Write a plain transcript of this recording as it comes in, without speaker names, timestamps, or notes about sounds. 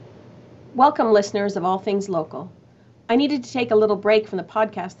Welcome, listeners of All Things Local. I needed to take a little break from the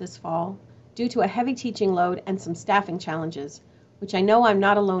podcast this fall due to a heavy teaching load and some staffing challenges, which I know I'm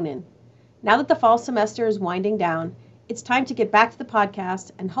not alone in. Now that the fall semester is winding down, it's time to get back to the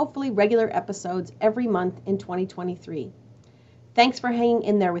podcast and hopefully regular episodes every month in 2023. Thanks for hanging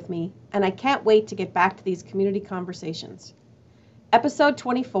in there with me, and I can't wait to get back to these community conversations. Episode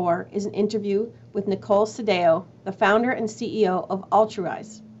 24 is an interview with Nicole Sadeo, the founder and CEO of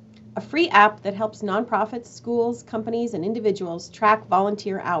Altruise, a free app that helps nonprofits, schools, companies, and individuals track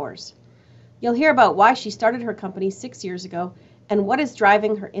volunteer hours. You'll hear about why she started her company 6 years ago and what is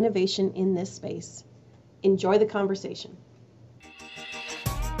driving her innovation in this space. Enjoy the conversation.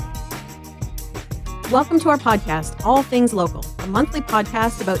 Welcome to our podcast, All Things Local, a monthly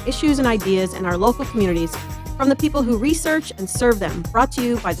podcast about issues and ideas in our local communities from the people who research and serve them, brought to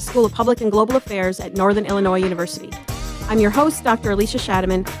you by the School of Public and Global Affairs at Northern Illinois University. I'm your host, Dr. Alicia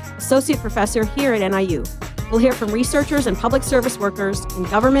Shadaman, Associate Professor here at NIU. We'll hear from researchers and public service workers in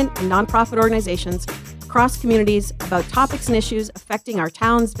government and nonprofit organizations across communities about topics and issues affecting our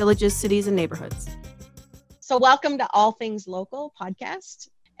towns, villages, cities, and neighborhoods. So welcome to All Things Local podcast.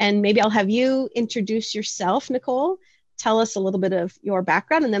 And maybe I'll have you introduce yourself, Nicole. Tell us a little bit of your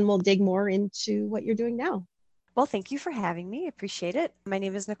background, and then we'll dig more into what you're doing now. Well, thank you for having me. Appreciate it. My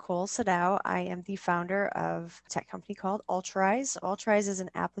name is Nicole Sadao. I am the founder of a tech company called Altruise. Altruise is an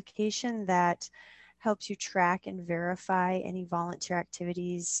application that helps you track and verify any volunteer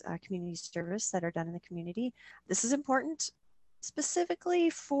activities, community service that are done in the community. This is important specifically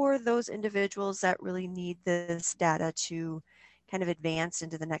for those individuals that really need this data to kind of advance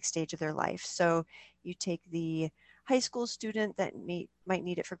into the next stage of their life. So you take the high school student that might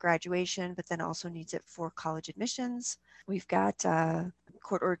need it for graduation, but then also needs it for college admissions. We've got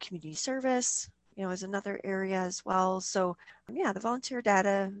court-ordered community service, is another area as well. So the volunteer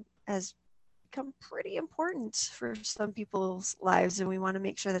data has become pretty important for some people's lives, and we want to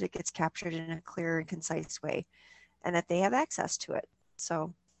make sure that it gets captured in a clear and concise way and that they have access to it.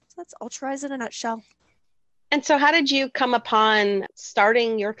 So that's Altruise in a nutshell. And so how did you come upon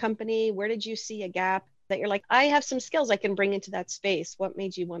starting your company? Where did you see a gap that you're like, I have some skills I can bring into that space? What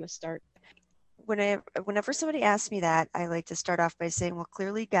made you want to start? Whenever somebody asks me that, I like to start off by saying, well,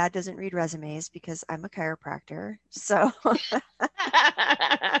 clearly God doesn't read resumes because I'm a chiropractor. So,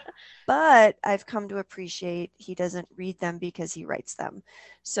 but I've come to appreciate he doesn't read them because he writes them.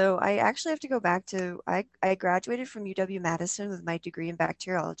 So I actually have to go back to, I graduated from UW-Madison with my degree in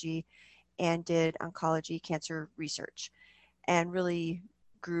bacteriology and did oncology cancer research, and really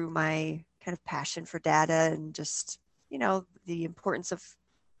grew my kind of passion for data and just, the importance of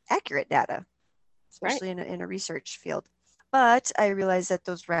accurate data, especially in a research field. But I realized that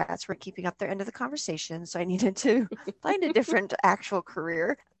those rats weren't keeping up their end of the conversation, so I needed to find a different actual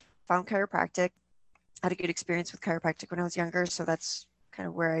career. Found chiropractic, had a good experience with chiropractic when I was younger, so that's kind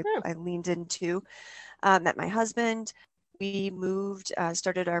of where I leaned into. Met my husband. We moved,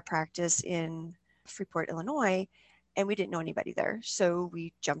 started our practice in Freeport, Illinois, and we didn't know anybody there. So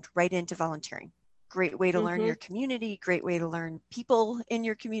we jumped right into volunteering. Great way to learn your community, great way to learn people in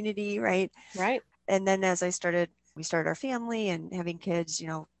your community, right? Right. And then as we started our family and having kids,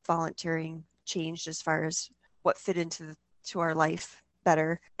 volunteering changed as far as what fit into our life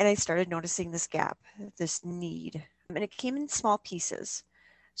better. And I started noticing this gap, this need, and it came in small pieces.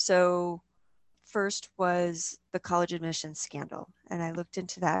 So first was the college admissions scandal. And I looked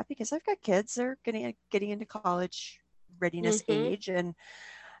into that because I've got kids, they're getting into college readiness age. And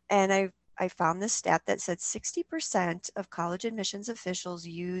I found this stat that said 60% of college admissions officials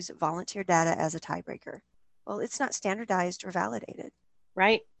use volunteer data as a tiebreaker. Well, it's not standardized or validated.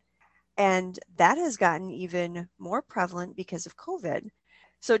 Right. And that has gotten even more prevalent because of COVID.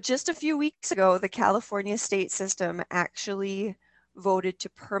 So just a few weeks ago, the California state system actually voted to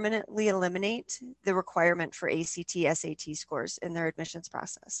permanently eliminate the requirement for ACT, SAT scores in their admissions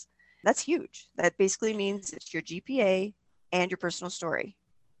process. That's huge. That basically means it's your GPA and your personal story.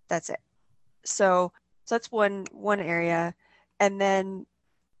 That's it. So that's one area. And then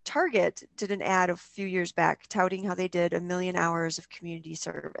Target did an ad a few years back touting how they did 1 million hours of community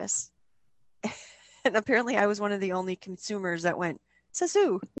service. And apparently I was one of the only consumers that went,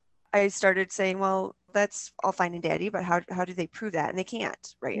 Sasu. I started saying, well, that's all fine and dandy, but how do they prove that? And they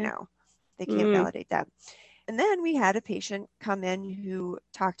can't now. They can't validate that. And then we had a patient come in who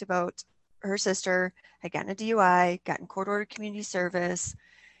talked about her sister had gotten a DUI, gotten court-ordered community service.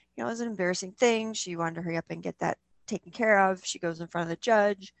 It was an embarrassing thing. She wanted to hurry up and get that taken care of. She goes in front of the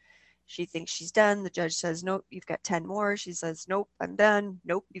judge. She thinks she's done. The judge says, nope, you've got 10 more. She says, nope, I'm done.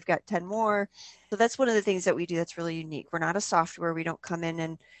 Nope, you've got 10 more. So that's one of the things that we do that's really unique. We're not a software. We don't come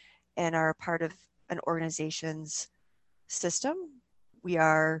in and are a part of an organization's system. We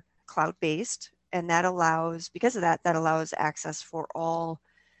are cloud-based, and that allows, because of that, that allows access for all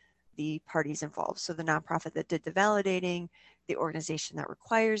the parties involved. So the nonprofit that did the validating, the organization that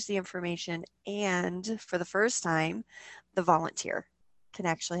requires the information, and for the first time, the volunteer can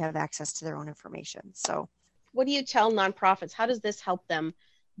actually have access to their own information. So what do you tell nonprofits? How does this help them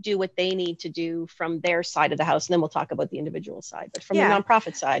do what they need to do from their side of the house? And then we'll talk about the individual side, but from the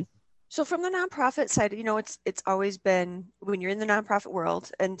nonprofit side. So from the nonprofit side, it's always been when you're in the nonprofit world.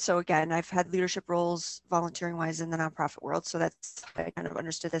 And so again, I've had leadership roles volunteering wise in the nonprofit world. So that's, I kind of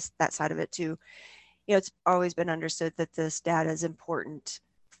understood that side of it too. It's always been understood that this data is important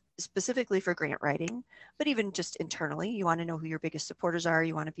specifically for grant writing, but even just internally, you want to know who your biggest supporters are.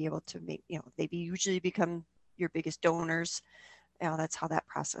 You want to be able to make, they usually become your biggest donors. That's how that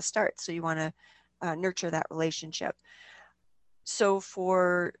process starts. So you want to nurture that relationship. So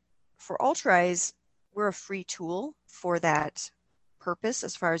for Ultrise, we're a free tool for that purpose,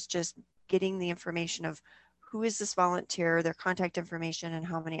 as far as just getting the information of who is this volunteer, their contact information, and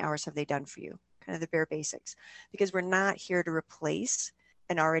how many hours have they done for you, kind of the bare basics, because we're not here to replace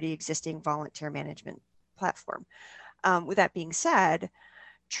an already existing volunteer management platform. With that being said,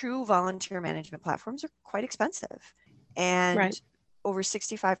 true volunteer management platforms are quite expensive, and over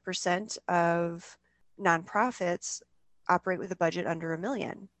 65% of nonprofits operate with a budget under $1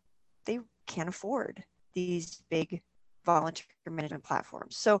 million. They can't afford these big volunteer management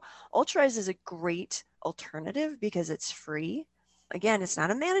platforms. So Ultrise is a great alternative because it's free. Again, it's not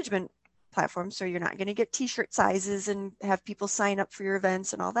a management platform, so you're not going to get t-shirt sizes and have people sign up for your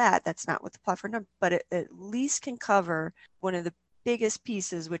events and all that. That's not what the platform does, but it at least can cover one of the biggest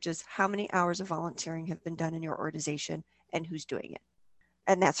pieces, which is how many hours of volunteering have been done in your organization and who's doing it.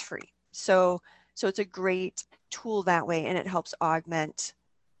 And that's free. So it's a great tool that way, and it helps augment.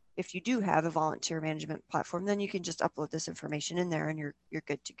 If you do have a volunteer management platform, then you can just upload this information in there and you're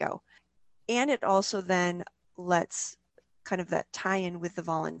good to go. And it also then lets kind of that tie in with the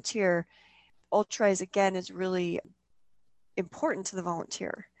volunteer. Ultrise, again, is really important to the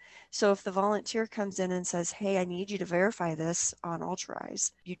volunteer. So if the volunteer comes in and says, hey, I need you to verify this on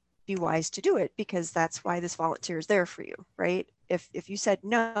Ultrise, you'd be wise to do it, because that's why this volunteer is there for you, right? If you said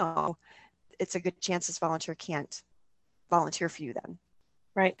no, it's a good chance this volunteer can't volunteer for you then.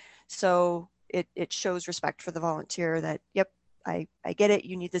 Right. So it shows respect for the volunteer that, yep, I get it.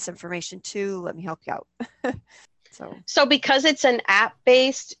 You need this information too. Let me help you out. So because it's an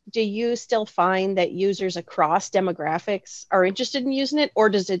app-based, do you still find that users across demographics are interested in using it, or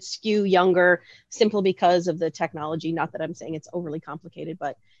does it skew younger simply because of the technology? Not that I'm saying it's overly complicated,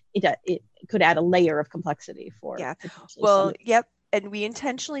 but it could add a layer of complexity for. Yeah. Well, yep. And we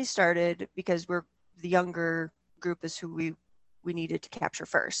intentionally started because the younger group is who we needed to capture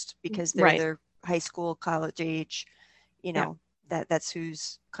first, because they're the high school, college age, that's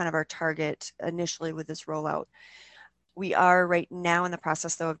who's kind of our target initially with this rollout. We are right now in the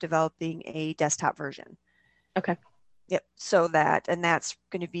process, though, of developing a desktop version. Okay. Yep. So that's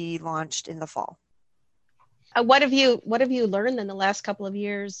going to be launched in the fall. What have you learned in the last couple of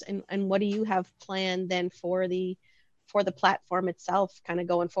years, and what do you have planned then for the platform itself, kind of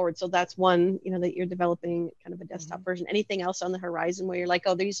going forward? So that's one, that you're developing kind of a desktop version. Anything else on the horizon where you're like,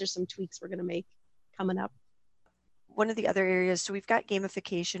 oh, these are some tweaks we're going to make coming up? One of the other areas, so we've got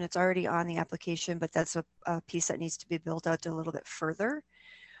gamification. It's already on the application, but that's a piece that needs to be built out a little bit further.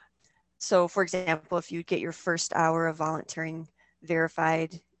 So for example, if you get your first hour of volunteering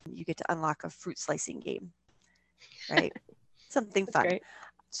verified, you get to unlock a fruit slicing game, right? Something fun. Great.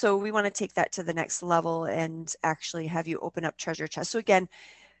 So we want to take that to the next level and actually have you open up treasure chests. So again,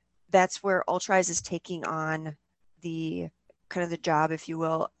 that's where Ultrise is taking on the kind of the job, if you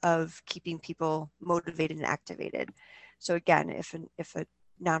will, of keeping people motivated and activated. So again, if a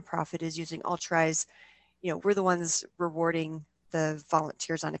nonprofit is using Ultrise, we're the ones rewarding the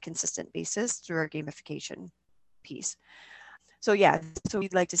volunteers on a consistent basis through our gamification piece. So yeah, so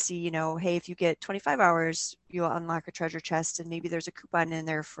we'd like to see, hey, if you get 25 hours, you'll unlock a treasure chest, and maybe there's a coupon in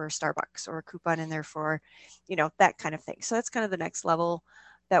there for Starbucks, or a coupon in there for, that kind of thing. So that's kind of the next level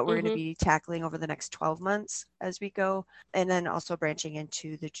that we're going to be tackling over the next 12 months as we go, and then also branching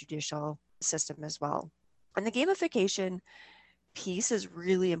into the judicial system as well. And the gamification piece is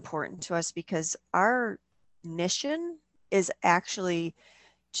really important to us, because our mission is actually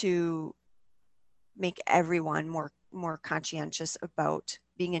to make everyone more conscientious about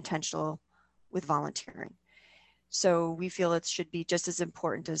being intentional with volunteering. So we feel it should be just as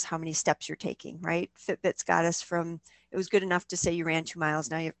important as how many steps you're taking, right? Fitbit's got us from, it was good enough to say you ran 2 miles.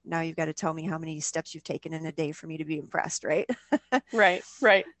 Now you've got to tell me how many steps you've taken in a day for me to be impressed, right? Right,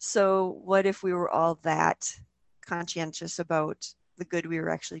 right. So what if we were all that conscientious about the good we were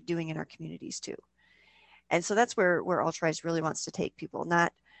actually doing in our communities too? And so that's where AltRise really wants to take people,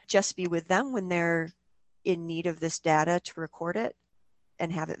 not just be with them when they're in need of this data to record it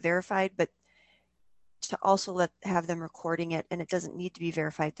and have it verified, but to also have them recording it, and it doesn't need to be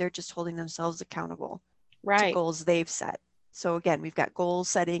verified. They're just holding themselves accountable to goals they've set. So again, we've got goal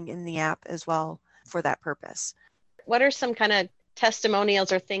setting in the app as well for that purpose. What are some kind of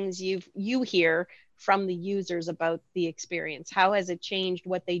testimonials or things you hear from the users about the experience? How has it changed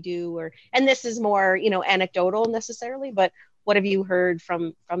what they do? And this is more, anecdotal necessarily, but what have you heard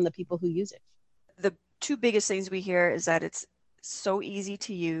from the people who use it? The two biggest things we hear is that it's so easy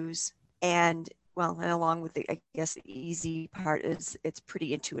to use, and along with the easy part is it's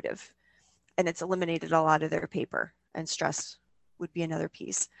pretty intuitive, and it's eliminated a lot of their paper and stress would be another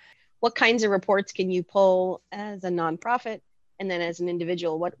piece. What kinds of reports can you pull as a nonprofit? And then as an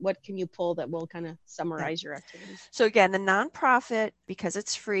individual, what can you pull that will kind of summarize your activities? So again, the nonprofit, because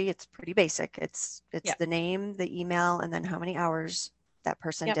it's free, it's pretty basic. It's the name, the email, and then how many hours that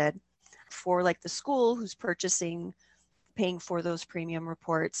person did. For like the school who's paying for those premium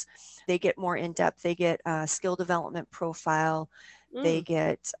reports, they get more in-depth. They get a skill development profile. They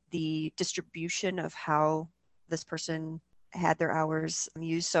get the distribution of how this person had their hours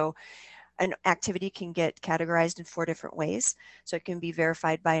used. So an activity can get categorized in 4 different ways. So it can be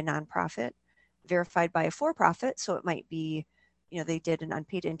verified by a nonprofit, verified by a for-profit. So it might be, they did an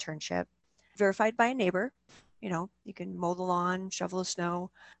unpaid internship, verified by a neighbor, you can mow the lawn, shovel the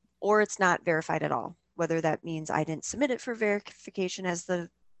snow, or it's not verified at all. Whether that means I didn't submit it for verification as the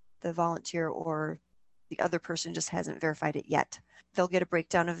volunteer, or the other person just hasn't verified it yet. They'll get a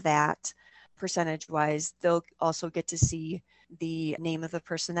breakdown of that percentage-wise. They'll also get to see the name of the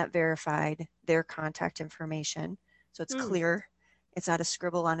person that verified, their contact information. So it's clear. It's not a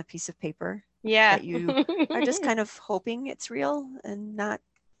scribble on a piece of paper. Yeah. That you are just kind of hoping it's real and not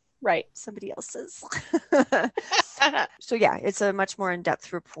somebody else's. So yeah, it's a much more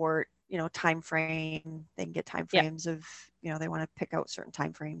in-depth report. Time frame. They can get time frames of, they want to pick out certain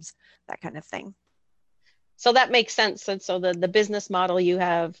time frames, that kind of thing. So that makes sense. And so the business model, you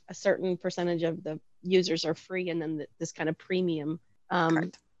have a certain percentage of the users are free, and then this kind of premium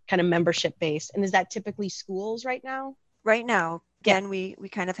kind of membership based. And is that typically schools right now? Right now, again, we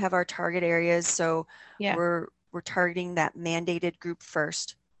kind of have our target areas. So we're targeting that mandated group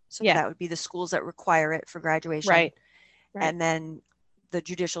first. So that would be the schools that require it for graduation. Right. And then the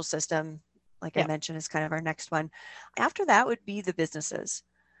judicial system, like I mentioned, is kind of our next one. After that would be the businesses.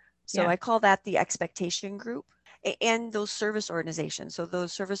 So I call that the expectation group, and those service organizations. So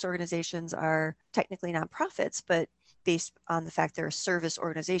those service organizations are technically nonprofits, but based on the fact they're a service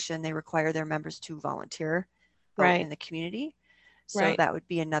organization, they require their members to volunteer in the community. So that would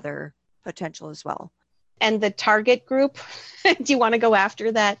be another potential as well. And the target group, do you want to go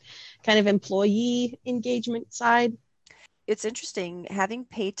after that kind of employee engagement side? It's interesting. Having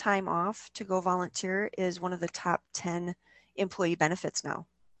paid time off to go volunteer is one of the top 10 employee benefits now.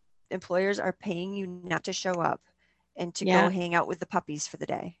 Employers are paying you not to show up and to go hang out with the puppies for the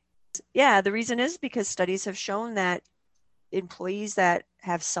day. Yeah, the reason is because studies have shown that employees that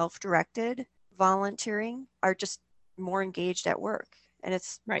have self-directed volunteering are just more engaged at work. And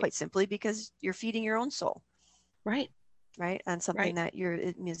it's quite simply because you're feeding your own soul. Right. On something that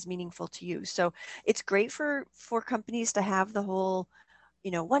is meaningful to you. So it's great for companies to have the whole,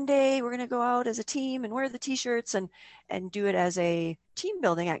 one day we're going to go out as a team and wear the t-shirts and do it as a team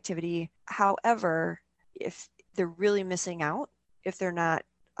building activity. However, if they're really missing out, if they're not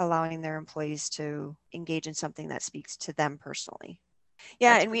allowing their employees to engage in something that speaks to them personally.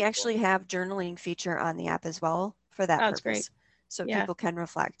 Yeah. That's and we actually have journaling feature on the app as well for that purpose. Great. So people can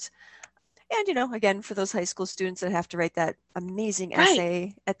reflect. And, again, for those high school students that have to write that amazing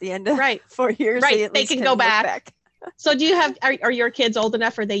essay at the end of 4 years, they can go back. So do you have, are your kids old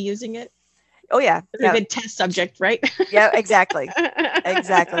enough? Are they using it? Oh, yeah. It's a good test subject, right? Yeah, exactly.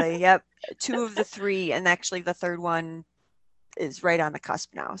 Exactly. Yep. 2 of the 3. And actually the third one is right on the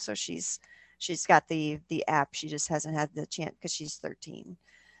cusp now. So she's got the app. She just hasn't had the chance because she's 13.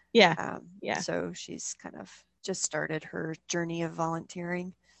 Yeah. So she's kind of just started her journey of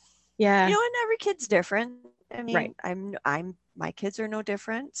volunteering. Yeah. And every kid's different. I mean, my kids are no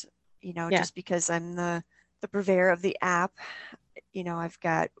different, just because I'm the purveyor of the app. I've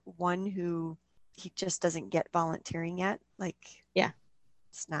got one who he just doesn't get volunteering yet.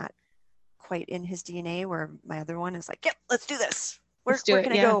 It's not quite in his DNA, where my other one is like, yep, let's do this. Where Let's do it.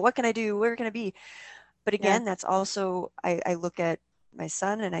 can I Yeah. go? What can I do? Where can I be? But Yeah. again, that's also, I look at my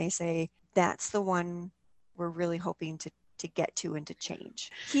son and I say, that's the one we're really hoping to get to and to change.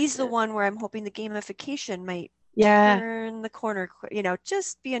 He's the one where I'm hoping the gamification might Yeah. turn the corner,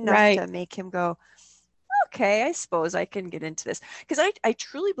 just be enough Right. to make him go, okay, I suppose I can get into this. Because I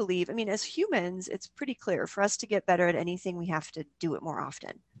truly believe, I mean, as humans, it's pretty clear for us to get better at anything, we have to do it more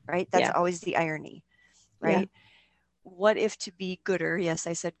often, right? That's Yeah. always the irony, right? What if to be gooder, yes,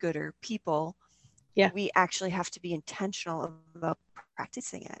 I said gooder, people, we actually have to be intentional about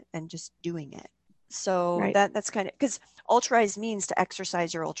practicing it and just doing it. So Right. that's kind of, because ultraize means to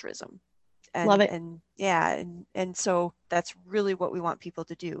exercise your altruism. Love it. And so that's really what we want people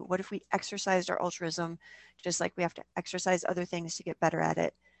to do. What if we exercised our altruism just like we have to exercise other things to get better at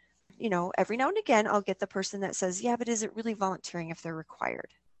it? Every now and again, I'll get the person that says, yeah, but is it really volunteering if they're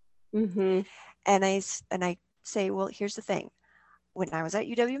required? Mm-hmm. And I say, well, here's the thing. When I was at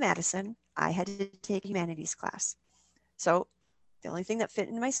UW-Madison, I had to take a humanities class. So the only thing that fit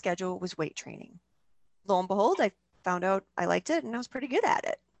in my schedule was weight training. Lo and behold, I found out I liked it and I was pretty good at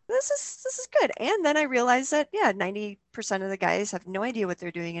it. This is good. And then I realized that, 90% of the guys have no idea what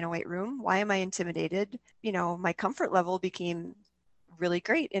they're doing in a weight room. Why am I intimidated? My comfort level became really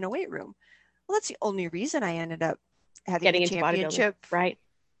great in a weight room. Well, that's the only reason I ended up having Getting the into championship bodybuilding.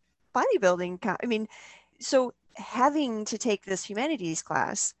 bodybuilding. So having to take this humanities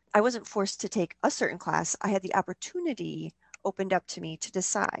class, I wasn't forced to take a certain class. I had the opportunity opened up to me to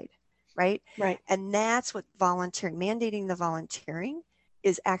decide, right? Right. And that's what volunteering, mandating the volunteering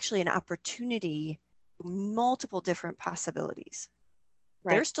is actually an opportunity, multiple different possibilities.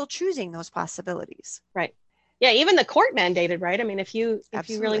 Right. They're still choosing those possibilities. Right. Yeah, even the court mandated, right? I mean, if you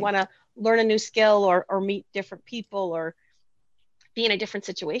really want to learn a new skill or meet different people or be in a different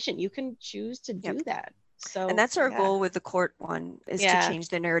situation, you can choose to do that. So, and that's our goal with the court one, is to change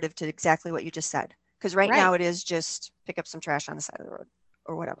the narrative to exactly what you just said. Because right now it is just pick up some trash on the side of the road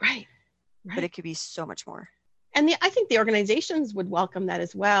or whatever. Right. But it could be so much more. And I think the organizations would welcome that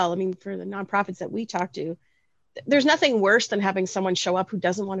as well. I mean, for the nonprofits that we talk to, there's nothing worse than having someone show up who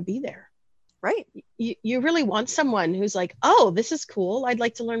doesn't want to be there. Right. You really want someone who's like, oh, this is cool. I'd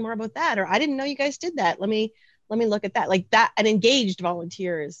like to learn more about that. Or I didn't know you guys did that. Let me look at that. Like that, an engaged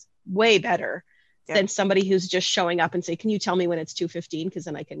volunteer is way better than somebody who's just showing up and say, can you tell me when it's 2:15? Because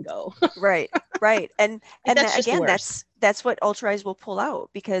then I can go. Right. And that's what ultraize will pull out,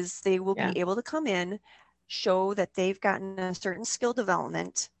 because they will be able to come in, show that they've gotten a certain skill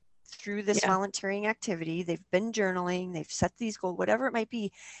development through this volunteering activity. They've been journaling, they've set these goals, whatever it might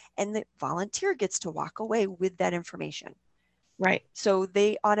be. And the volunteer gets to walk away with that information. Right. So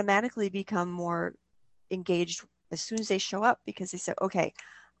they automatically become more engaged as soon as they show up, because they say, okay,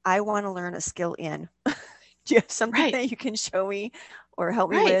 I want to learn a skill in. Do you have something that you can show me or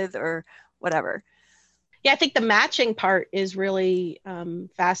help me with or whatever? Yeah, I think the matching part is really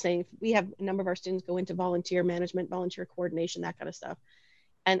fascinating. We have a number of our students go into volunteer management, volunteer coordination, that kind of stuff.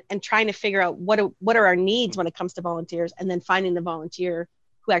 And trying to figure out what are our needs when it comes to volunteers, and then finding the volunteer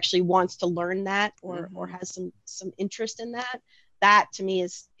who actually wants to learn that or has some interest in that. That to me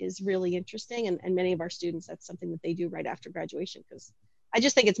is really interesting. And many of our students, that's something that they do right after graduation, because I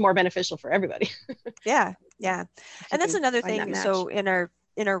just think it's more beneficial for everybody. Yeah. And that's another thing. So in our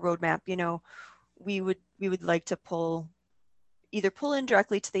roadmap, we would like to either pull in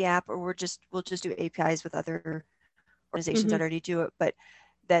directly to the app, or we'll just do APIs with other organizations that already do it. But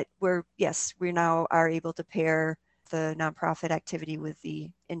that we now are able to pair the nonprofit activity with the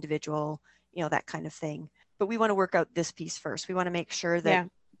individual, that kind of thing. But we want to work out this piece first. We want to make sure that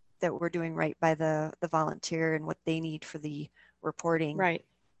we're doing right by the volunteer and what they need for the reporting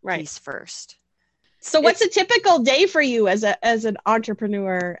piece first. So what's a typical day for you as an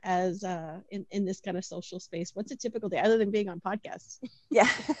entrepreneur, in this kind of social space? What's a typical day other than being on podcasts? Yeah,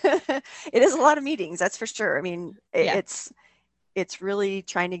 it is a lot of meetings, that's for sure. I mean, it's really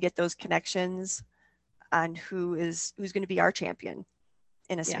trying to get those connections on who's going to be our champion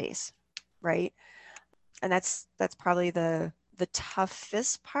in a space, right? And that's probably the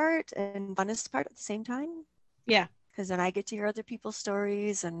toughest part and funnest part at the same time. Yeah. Because then I get to hear other people's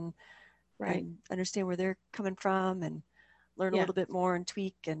stories and understand where they're coming from and learn a little bit more and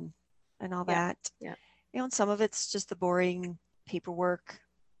tweak and all that. Yeah. And some of it's just the boring paperwork.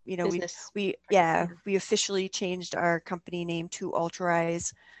 We officially changed our company name to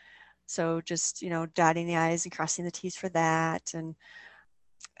ultraize. So just, dotting the I's and crossing the T's for that. And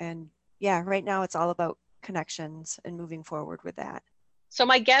right now it's all about connections and moving forward with that. So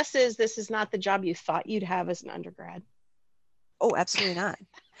my guess is this is not the job you thought you'd have as an undergrad. Oh, absolutely not.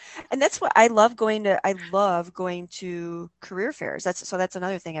 And that's what I love going to career fairs. That's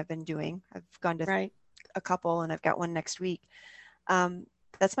another thing I've been doing. I've gone to a couple, and I've got one next week.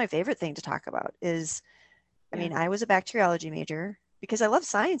 That's my favorite thing to talk about is, I mean, I was a bacteriology major because I love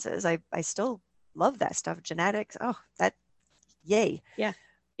sciences. I still love that stuff. Genetics. Oh, yay. Yeah.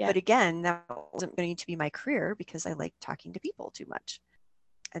 But again, that wasn't going to be my career because I like talking to people too much.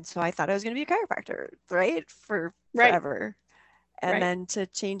 And so I thought I was going to be a chiropractor, right? Forever. And then to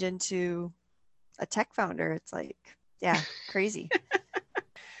change into a tech founder, it's like, crazy.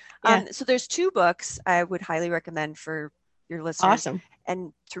 So there's 2 books I would highly recommend for your listeners. Awesome.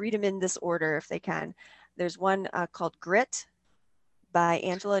 And to read them in this order if they can. There's one called Grit by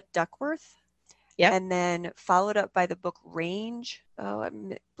Angela Duckworth. Yep. And then followed up by the book Range. Oh,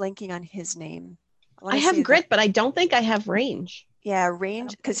 I'm blanking on his name. I have Grit, but I don't think I have Range. Yeah,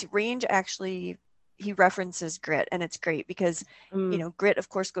 Range, because Range actually, he references Grit, and it's great because, Grit, of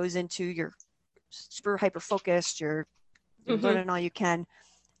course, goes into your super hyper-focused, you're learning all you can.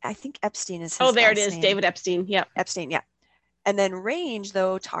 I think Epstein is his Oh, there last it is, name. David Epstein. Yeah. Epstein, yeah. And then Range,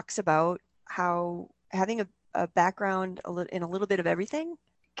 though, talks about how having a background in a little bit of everything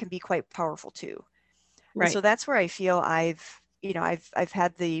can be quite powerful too. Right. And so that's where I feel I've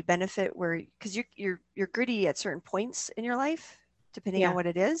had the benefit where, because you're gritty at certain points in your life, depending on what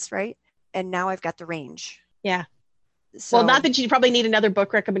it is, right? And now I've got the range. Yeah. So, well, not that you probably need another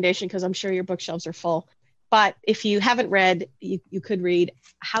book recommendation because I'm sure your bookshelves are full. But if you haven't read, you could read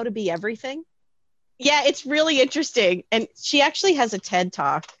How to Be Everything. Yeah, it's really interesting. And she actually has a TED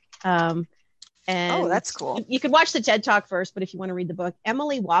Talk. And that's cool. You could watch the TED Talk first, but if you want to read the book,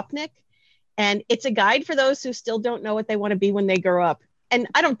 Emily Wapnick. And it's a guide for those who still don't know what they want to be when they grow up. And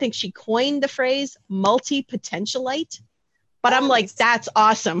I don't think she coined the phrase multi-potentialite, but I'm like, that's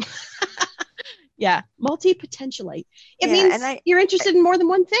awesome. Yeah, multi-potentialite. It means you're interested in more than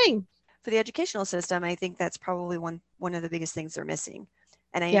one thing. For the educational system, I think that's probably one of the biggest things they're missing.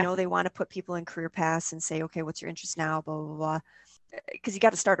 And I know they want to put people in career paths and say, okay, what's your interest now, blah, blah, blah. Because you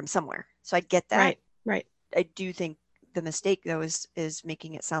got to start them somewhere. So I get that. Right. I do think the mistake, though, is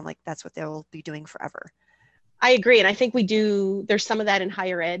making it sound like that's what they'll be doing forever. I agree. And I think there's some of that in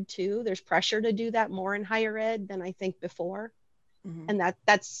higher ed, too. There's pressure to do that more in higher ed than I think before. Mm-hmm. And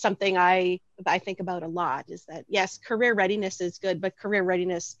that's something I think about a lot is that, yes, career readiness is good, but career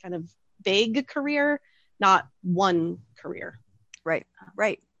readiness kind of vague career, not one career. Right.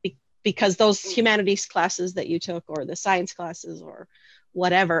 Because those humanities classes that you took or the science classes or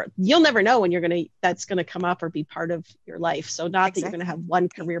whatever, you'll never know when that's going to come up or be part of your life. So not that you're going to have one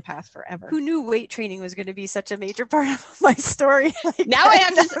career path forever. Who knew weight training was going to be such a major part of my story? Now I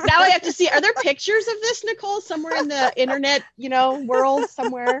have to see, are there pictures of this, Nicole, somewhere in the internet, world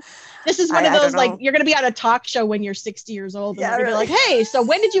somewhere? This is one of those, like, you're going to be on a talk show when you're 60 years old. And they're going to be like, hey, so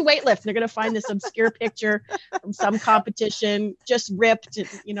when did you weight lift? And they're going to find this obscure picture from some competition, just ripped,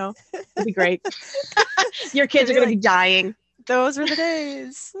 it'll be great. Your kids are going to be dying. Those were the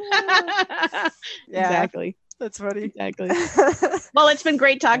days. Exactly. That's funny. Exactly. Well, it's been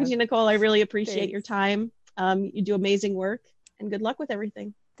great talking to you, Nicole. I really appreciate your time. You do amazing work, and good luck with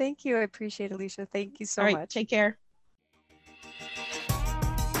everything. Thank you. I appreciate it, Alicia. Thank you so much. much. Take care.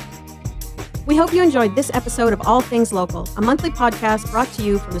 We hope you enjoyed this episode of All Things Local, a monthly podcast brought to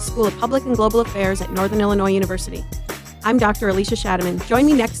you from the School of Public and Global Affairs at Northern Illinois University. I'm Dr. Alicia Shadaman. Join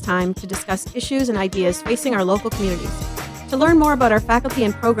me next time to discuss issues and ideas facing our local communities. To learn more about our faculty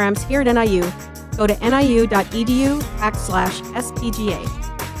and programs here at NIU, go to niu.edu/SPGA.